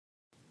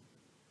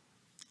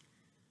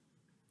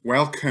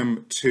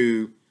Welcome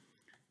to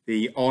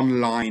the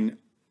online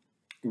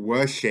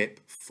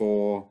worship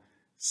for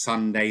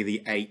Sunday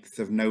the 8th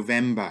of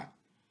November,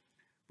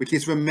 which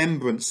is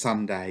Remembrance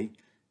Sunday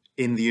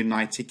in the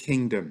United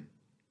Kingdom.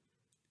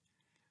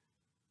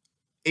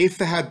 If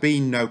there had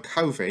been no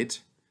COVID,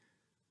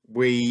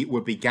 we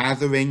would be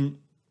gathering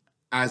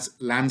as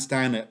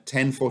Lansdowne at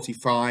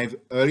 10:45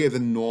 earlier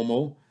than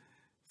normal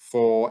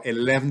for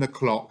 11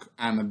 o'clock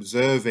and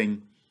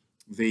observing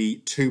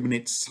the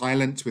 2-minute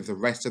silence with the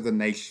rest of the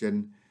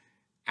nation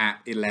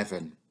at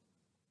 11.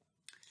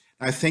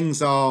 Now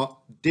things are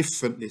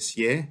different this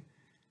year,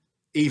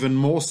 even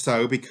more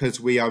so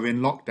because we are in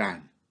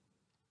lockdown.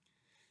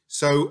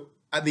 So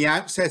at the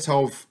outset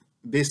of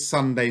this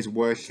Sunday's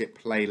worship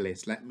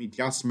playlist, let me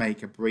just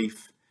make a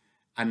brief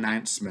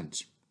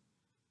announcement.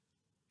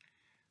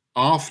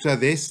 After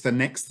this, the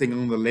next thing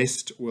on the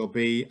list will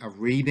be a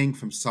reading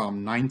from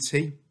Psalm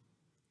 90,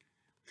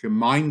 which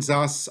reminds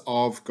us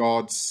of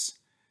God's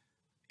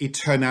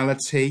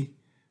eternality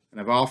and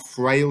of our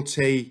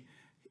frailty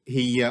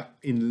here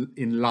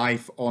in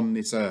life on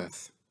this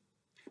earth.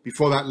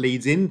 Before that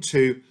leads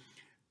into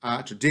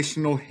a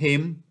traditional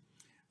hymn,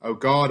 O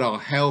God, our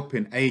help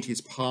in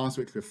ages past,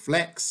 which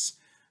reflects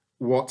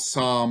what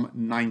Psalm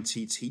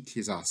 90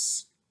 teaches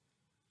us.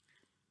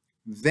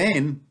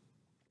 Then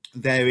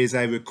there is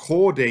a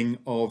recording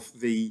of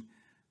the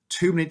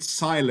 2-minute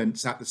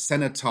silence at the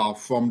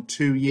cenotaph from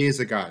 2 years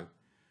ago,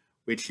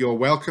 which you're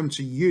welcome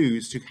to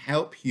use to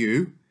help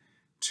you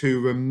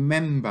to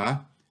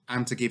remember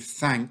and to give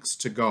thanks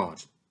to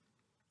God.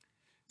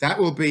 That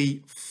will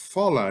be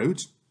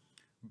followed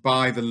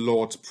by the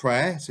Lord's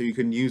Prayer. So you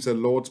can use the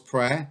Lord's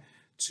Prayer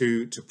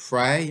to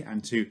pray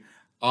and to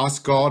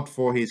ask God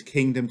for his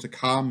kingdom to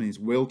come and his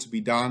will to be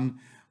done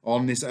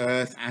on this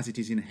earth as it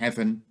is in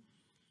heaven.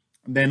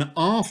 And then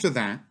after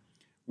that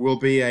will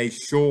be a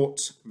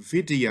short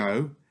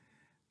video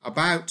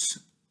about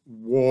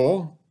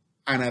war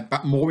and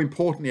more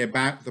importantly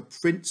about the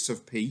Prince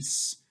of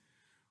Peace,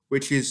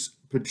 which is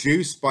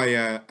produced by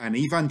an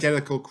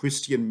evangelical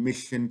Christian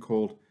mission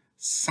called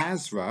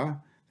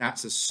SASRA.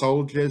 That's a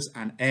Soldiers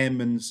and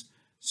Airmen's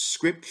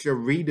Scripture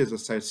Readers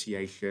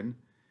Association,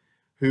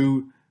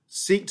 who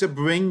seek to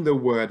bring the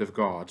Word of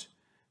God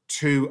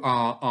to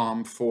our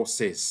armed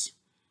forces.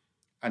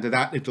 And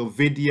that little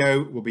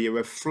video will be a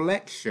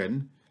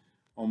reflection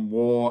on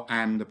war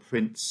and the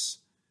Prince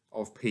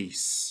of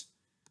Peace.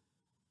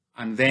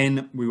 And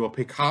then we will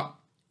pick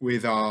up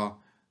with our,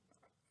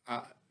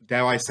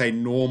 dare I say,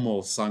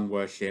 normal sung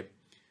worship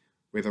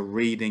with a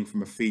reading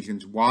from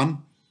Ephesians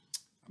 1.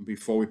 And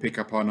before we pick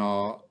up on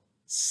our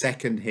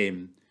second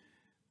hymn,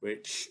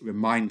 which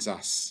reminds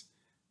us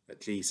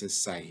that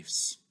Jesus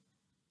saves.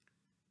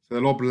 So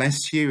the Lord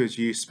bless you as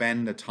you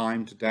spend a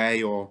time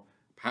today, or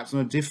perhaps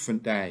on a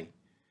different day,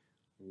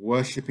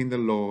 worshipping the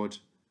Lord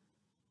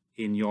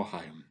in your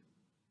home.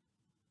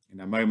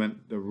 In a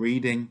moment, the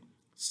reading,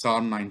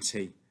 Psalm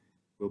 90,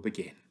 will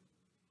begin.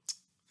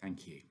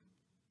 Thank you.